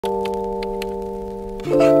Dear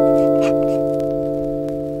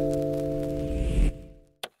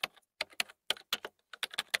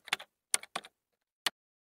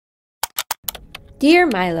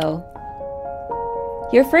Mylo,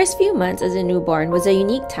 your first few months as a newborn was a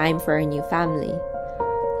unique time for our new family.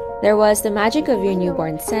 There was the magic of your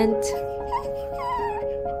newborn scent,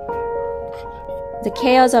 the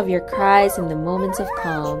chaos of your cries and the moments of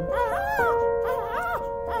calm.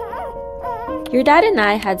 Your dad and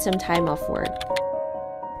I had some time off work.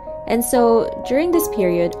 And so, during this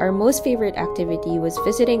period, our most favorite activity was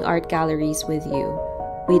visiting art galleries with you.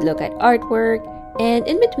 We'd look at artwork, and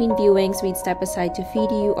in between viewings, we'd step aside to feed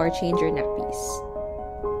you or change your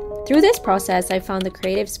nappies. Through this process, I found the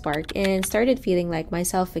creative spark and started feeling like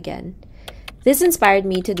myself again. This inspired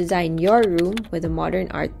me to design your room with a modern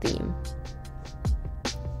art theme.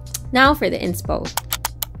 Now for the inspo.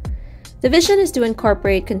 The vision is to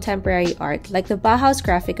incorporate contemporary art like the Bauhaus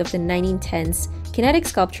graphic of the 1910s, kinetic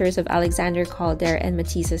sculptures of Alexander Calder and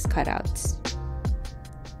Matisse's cutouts.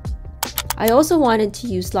 I also wanted to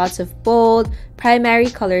use lots of bold,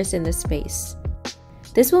 primary colors in the space.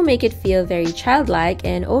 This will make it feel very childlike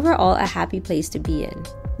and overall a happy place to be in.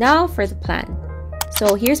 Now for the plan.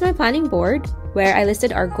 So here's my planning board where I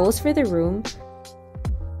listed our goals for the room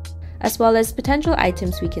as well as potential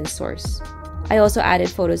items we can source. I also added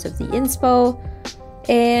photos of the inspo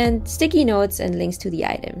and sticky notes and links to the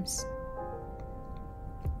items.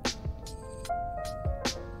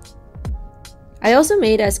 I also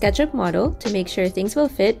made a SketchUp model to make sure things will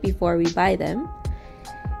fit before we buy them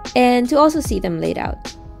and to also see them laid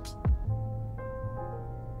out.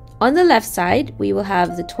 On the left side, we will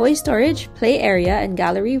have the toy storage, play area, and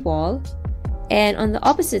gallery wall. And on the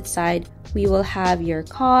opposite side, we will have your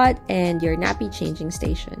cot and your nappy changing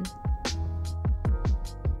station.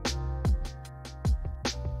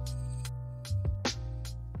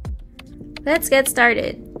 Let's get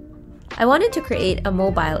started. I wanted to create a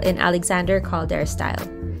mobile in Alexander Calder style.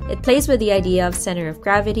 It plays with the idea of center of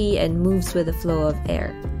gravity and moves with the flow of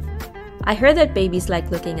air. I heard that babies like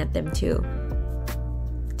looking at them too.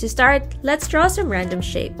 To start, let's draw some random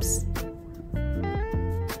shapes.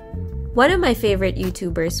 One of my favorite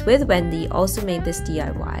YouTubers, with Wendy, also made this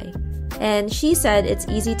DIY. And she said it's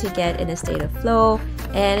easy to get in a state of flow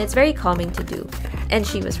and it's very calming to do. And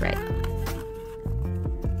she was right.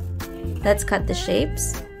 Let's cut the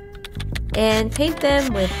shapes and paint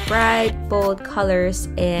them with bright, bold colors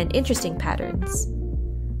and interesting patterns.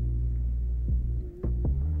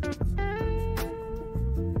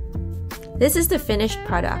 This is the finished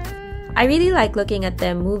product. I really like looking at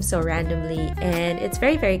them move so randomly and it's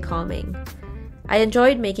very, very calming. I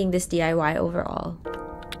enjoyed making this DIY overall.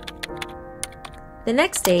 The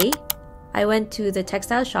next day, I went to the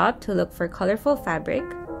textile shop to look for colorful fabric.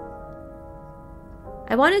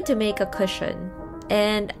 I wanted to make a cushion,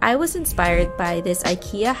 and I was inspired by this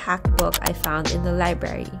IKEA hack book I found in the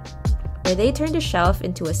library, where they turned a shelf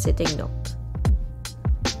into a sitting nook.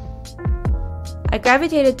 I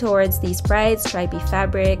gravitated towards these bright, stripy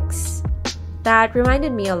fabrics that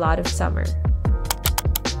reminded me a lot of summer.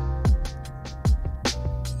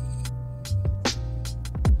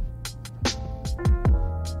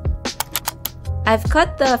 I've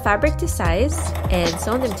cut the fabric to size and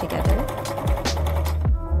sewn them together.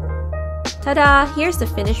 Ta-da! Here's the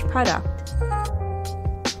finished product.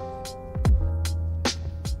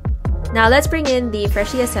 Now let's bring in the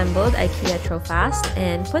freshly assembled IKEA Trofast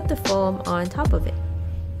and put the foam on top of it.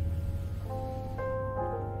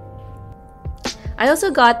 I also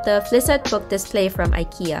got the Flisset book display from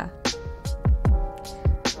IKEA.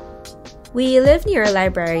 We live near a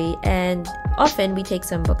library and often we take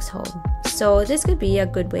some books home, so this could be a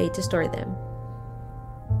good way to store them.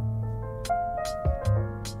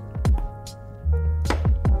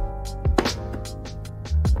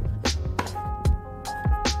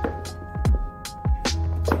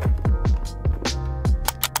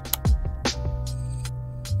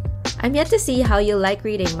 I'm yet to see how you like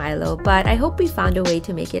reading, Mylo, but I hope we found a way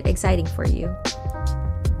to make it exciting for you.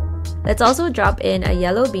 Let's also drop in a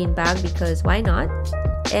yellow beanbag because why not?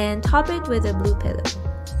 And top it with a blue pillow.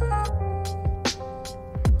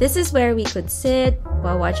 This is where we could sit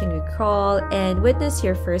while watching you crawl and witness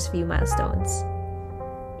your first few milestones.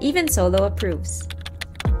 Even Solo approves.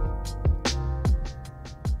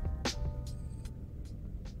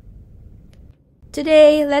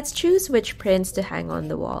 Today, let's choose which prints to hang on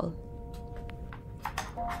the wall.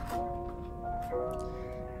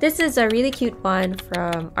 This is a really cute one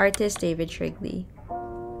from artist David Shrigley.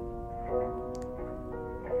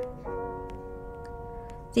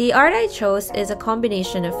 The art I chose is a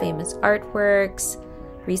combination of famous artworks,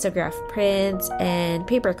 risograph prints, and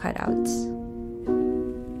paper cutouts.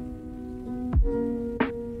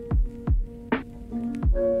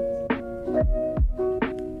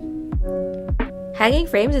 Hanging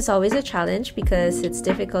frames is always a challenge because it's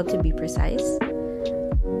difficult to be precise.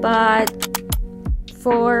 But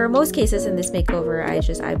for most cases in this makeover, I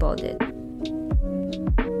just eyeballed it.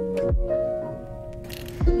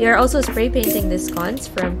 We are also spray painting the sconce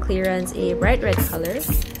from clearance a bright red color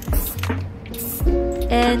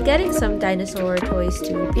and getting some dinosaur toys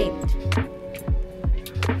to repaint.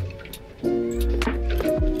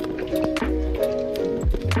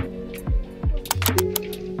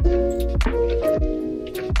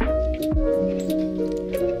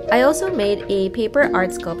 I also made a paper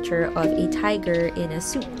art sculpture of a tiger in a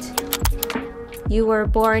suit. You were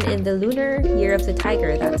born in the lunar year of the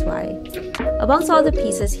tiger, that's why. Amongst all the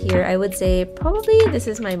pieces here, I would say probably this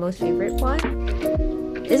is my most favorite one.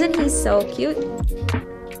 Isn't he so cute?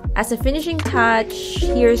 As a finishing touch,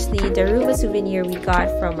 here's the Daruba souvenir we got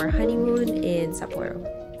from our honeymoon in Sapporo.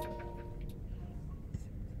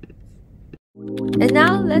 And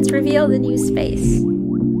now let's reveal the new space.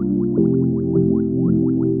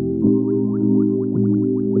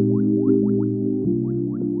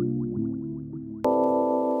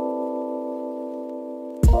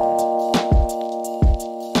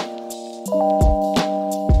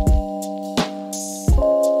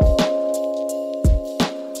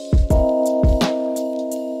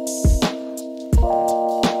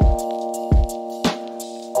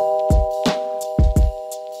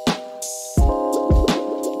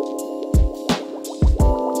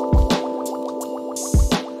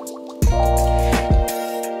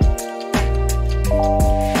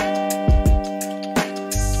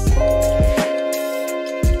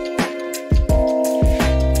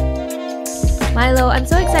 Mylo, I'm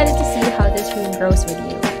so excited to see how this room grows with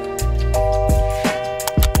you.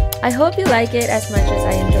 I hope you like it as much as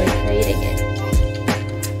I enjoyed creating it.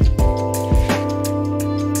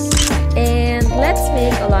 And let's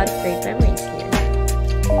make a lot of great memories here.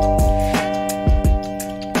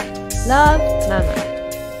 Love, Mama.